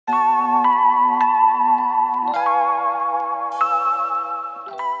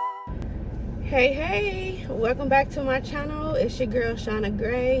Hey, welcome back to my channel. It's your girl Shawna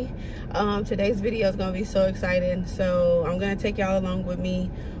Gray. Today's video is gonna be so exciting, so I'm gonna take y'all along with me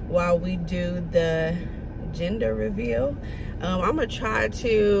while we do the gender reveal. I'm gonna try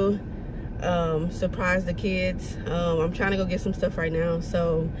to surprise the kids. I'm trying to go get some stuff right now,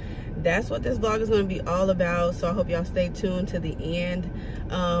 so that's what this vlog is going to be all about. So I hope y'all stay tuned to the end.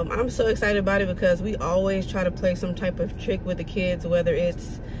 I'm so excited about it because we always try to play some type of trick with the kids, whether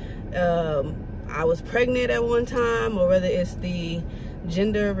it's I was pregnant at one time or whether it's the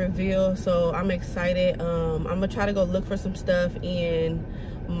gender reveal. So I'm excited. I'm gonna try to go look for some stuff in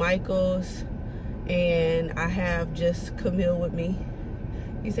Michael's, and I have just Camille with me.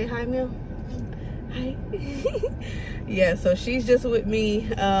 You say hi, Mil? Hi. Yeah, so she's just with me.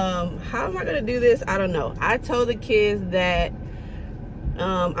 How am I gonna do this? I don't know. I told the kids that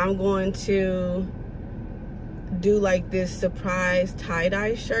I'm going to do like this surprise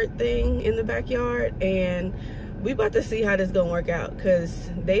tie-dye shirt thing in the backyard, and we about to see how this gonna work out,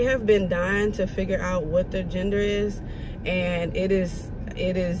 because they have been dying to figure out what their gender is, and it is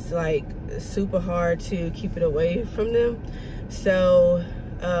like super hard to keep it away from them. So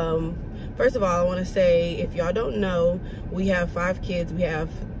first of all, I want to say, if y'all don't know, we have 5 kids. We have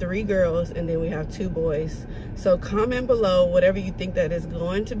 3 girls and then we have 2 boys. So comment below whatever you think that is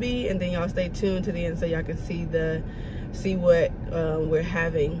going to be, and then y'all stay tuned to the end so y'all can see what we're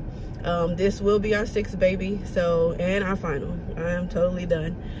having. This will be our 6th baby, so, and our final. I am totally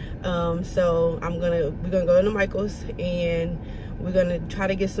done. So we're gonna go into Michael's, and we're gonna try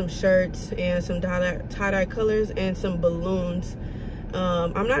to get some shirts and some tie-dye colors and some balloons.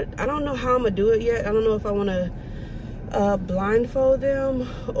 I don't know how I'm gonna do it yet. I don't know if I want to blindfold them,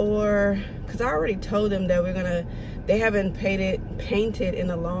 or because I already told them that they haven't painted in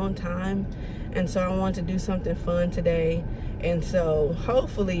a long time, and so I want to do something fun today, and so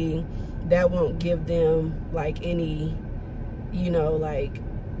hopefully that won't give them like any, like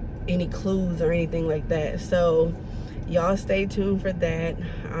any clues or anything like that. So y'all stay tuned for that.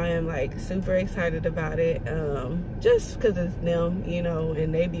 I am like super excited about it, just because it's them,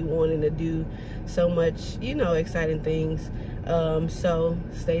 and they be wanting to do so much, exciting things. So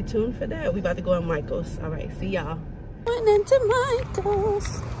stay tuned for that. We about to go in Michael's. All right, see y'all. Went into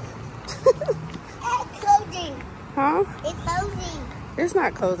Michael's. It's closing. Huh? It's closing. It's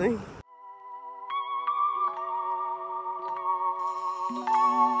not closing.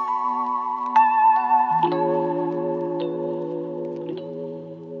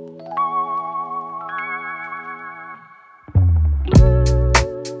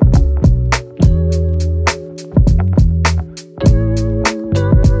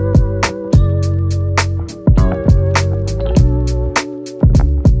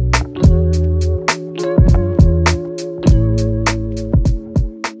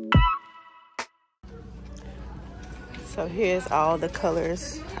 So here's all the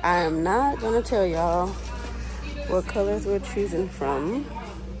colors. I am not gonna tell y'all what colors we're choosing from.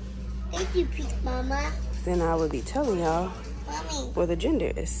 Thank you, Pink Mama. Then I will be telling y'all Mommy. what the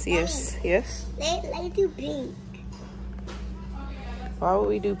gender is. Yes, yes. Let's do pink. Why would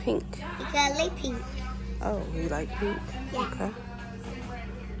we do pink? Because I like pink. Oh, we like pink? Yeah. Okay.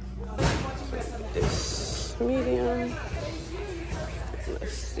 This medium.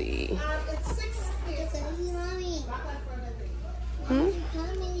 Let's see. Mommy.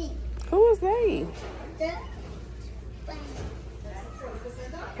 Mommy. Who is they?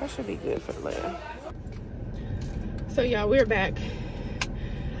 That should be good for later. So y'all, we're back.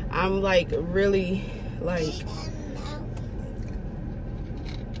 I'm like really like,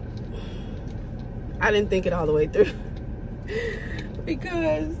 I didn't think it all the way through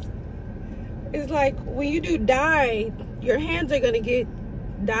because it's like when you do dye, your hands are gonna get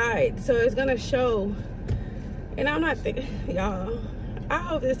dyed, so it's gonna show. And I'm not thinking, y'all, I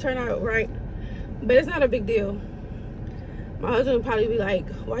hope this turned out right, but it's not a big deal. My husband would probably be like,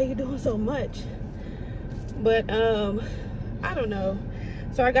 why are you doing so much? But I don't know.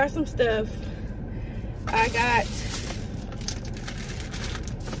 So I got some stuff. I got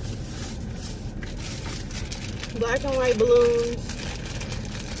black and white balloons.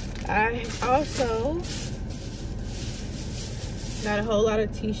 I also got a whole lot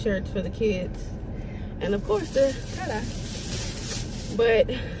of t-shirts for the kids, and of course the tie-dye. But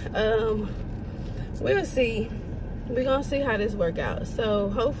we'll see. We're gonna see how this work out. So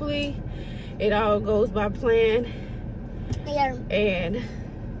hopefully it all goes by plan. Yeah. And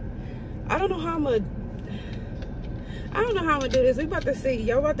I don't know how I'm gonna do this. We about to see.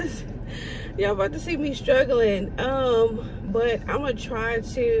 Y'all about to see me struggling. But I'm gonna try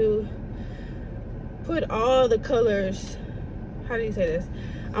to put all the colors how do you say this?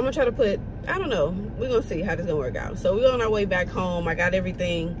 I'm gonna try to put, I don't know, we're gonna see how this gonna work out. So we're on our way back home. I got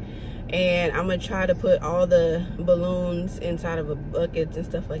everything, and I'm gonna try to put all the balloons inside of a buckets and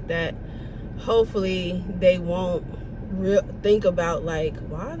stuff like that. Hopefully they won't think about like,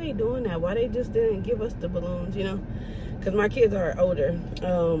 why are they doing that? Why they just didn't give us the balloons, you know? Because my kids are older.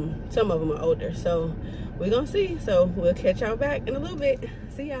 Some of them are older, so we're gonna see. So we'll catch y'all back in a little bit.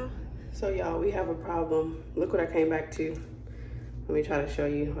 See y'all. So y'all, we have a problem. Look what I came back to. Let me try to show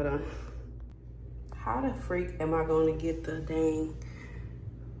you. Hold on. How the freak am I going to get the dang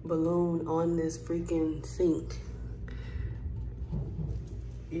balloon on this freaking sink?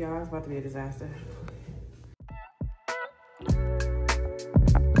 Y'all, it's about to be a disaster.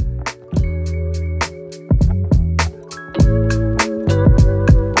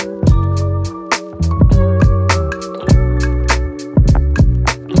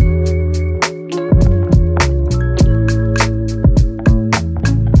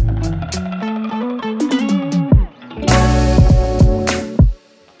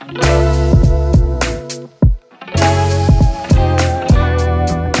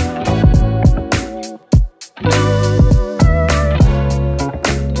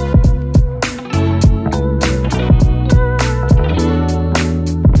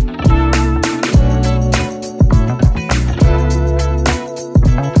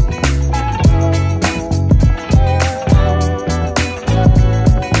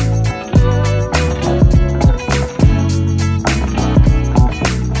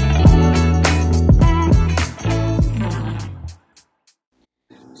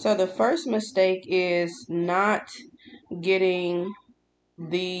 So the first mistake is not getting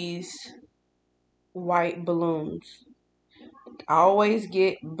these white balloons. Always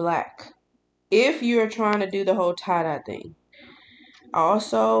get black if you're trying to do the whole tie-dye thing.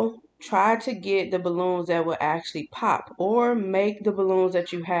 Also, try to get the balloons that will actually pop, or make the balloons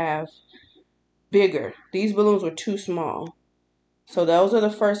that you have bigger. These balloons were too small. So those are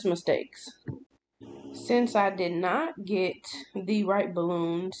the first mistakes. Since I did not get the right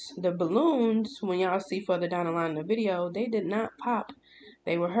balloons, the balloons, when y'all see further down the line in the video, they did not pop.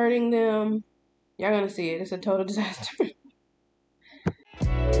 They were hurting them. Y'all gonna see it. It's a total disaster.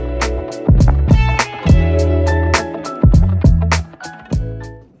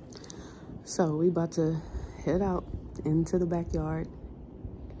 So we about to head out into the backyard.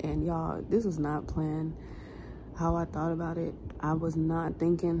 And y'all, this was not planned how I thought about it. I was not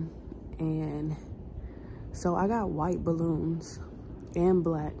thinking. And so I got white balloons and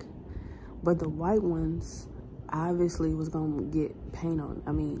black, but the white ones obviously was gonna get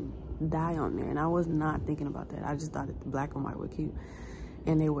dye on there, and I was not thinking about that. I just thought that the black and white were cute,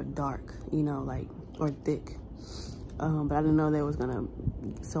 and they were dark, you know, like, or thick. But I didn't know they was gonna,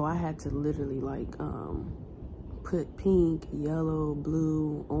 so I had to literally like put pink, yellow,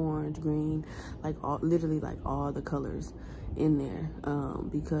 blue, orange, green, like literally like all the colors in there,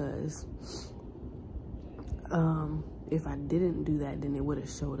 because if I didn't do that, then it would have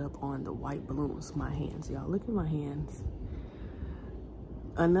showed up on the white balloons. My hands, y'all, look at my hands.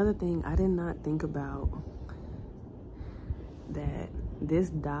 Another thing, I did not think about that this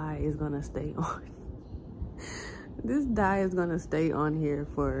dye is gonna stay on. This dye is gonna stay on here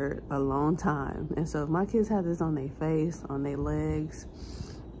for a long time. And so if my kids have this on their face, on their legs,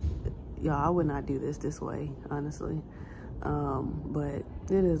 y'all, I would not do this way, honestly. But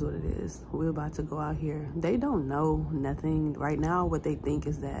it is what it is. We're about to go out here. They don't know nothing right now. What they think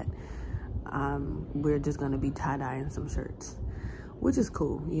is that we're just gonna be tie-dyeing some shirts, which is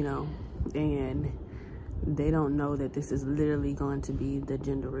cool, you know, and they don't know that this is literally going to be the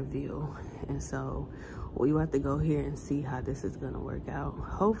gender reveal. And so we have to go here and see how this is gonna work out.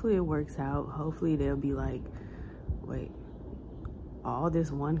 Hopefully it works out. Hopefully they'll be like, wait, all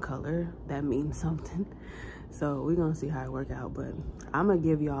this one color, that means something. So we're gonna see how it work out, but I'm gonna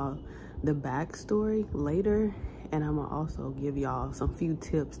give y'all the backstory later, and I'm gonna also give y'all some few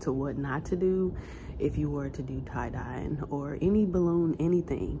tips to what not to do if you were to do tie-dyeing or any balloon,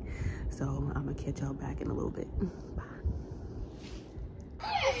 anything. So I'm gonna catch y'all back in a little bit. Bye.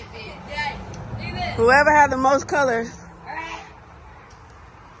 Whoever had the most colors.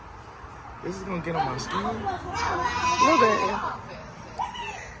 This is gonna get on my skin. A little bit.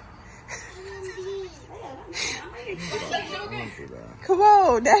 Come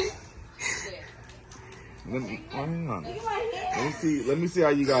on, Daddy. Let me see how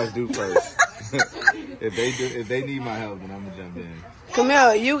you guys do first. If they need my help, then I'm gonna jump in.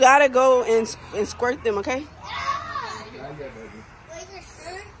 Camille, you gotta go and squirt them, okay?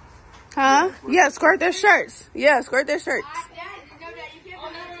 Huh? Yeah, squirt their shirts. Yeah, squirt their shirts.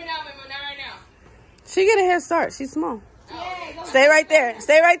 She get a head start. She's small. Stay right there.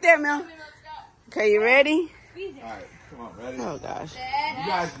 Stay right there, Mel. Okay, you ready? Alright, come on, ready? Oh gosh.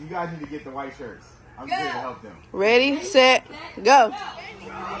 You guys need to get the white shirts. I'm here to help them. Ready, set, go.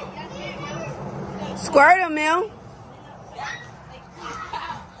 Squirt them, Mel.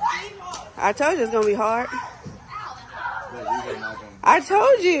 I told you it's gonna be hard. I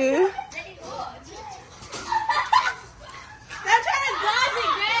told you. Stop trying to dodge it,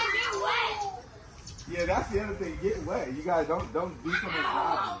 Greg. Get wet. Yeah, that's the other thing. Get wet. You guys don't do something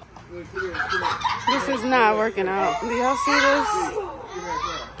dodgy. This is not working out. Do y'all see this?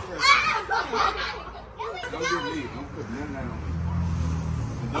 Don't do me. Don't put none of that on me.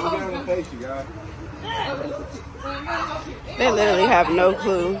 Don't get on the face, you guys. They literally have no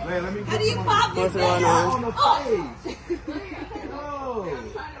clue Man, let me How do you pop what's this? going on. on the face. Oh.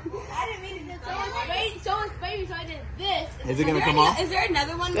 I didn't mean to do so. Someone's baby, so I did this. Is it gonna come off? Is there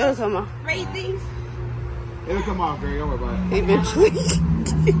another one? It'll come on. Raise things. It'll come off, Greg. Don't worry about it. Eventually.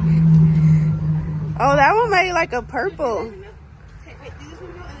 Oh, that one made like a purple. Okay, wait, do this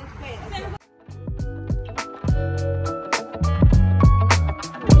one and then wait.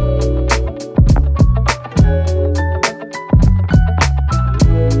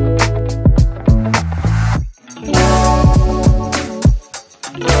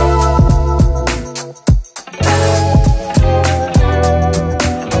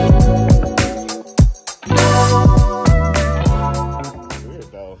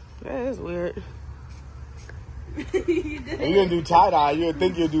 That is weird. If you're gonna do tie-dye, you would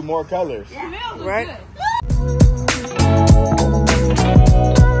think you'd do more colors. Right?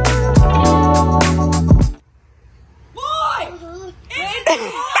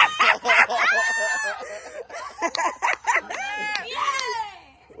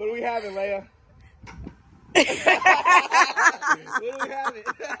 What do we have it, Leia? What do we have it?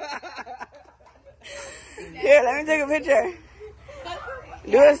 Here, let me take a picture.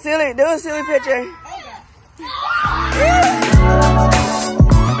 Do a silly picture.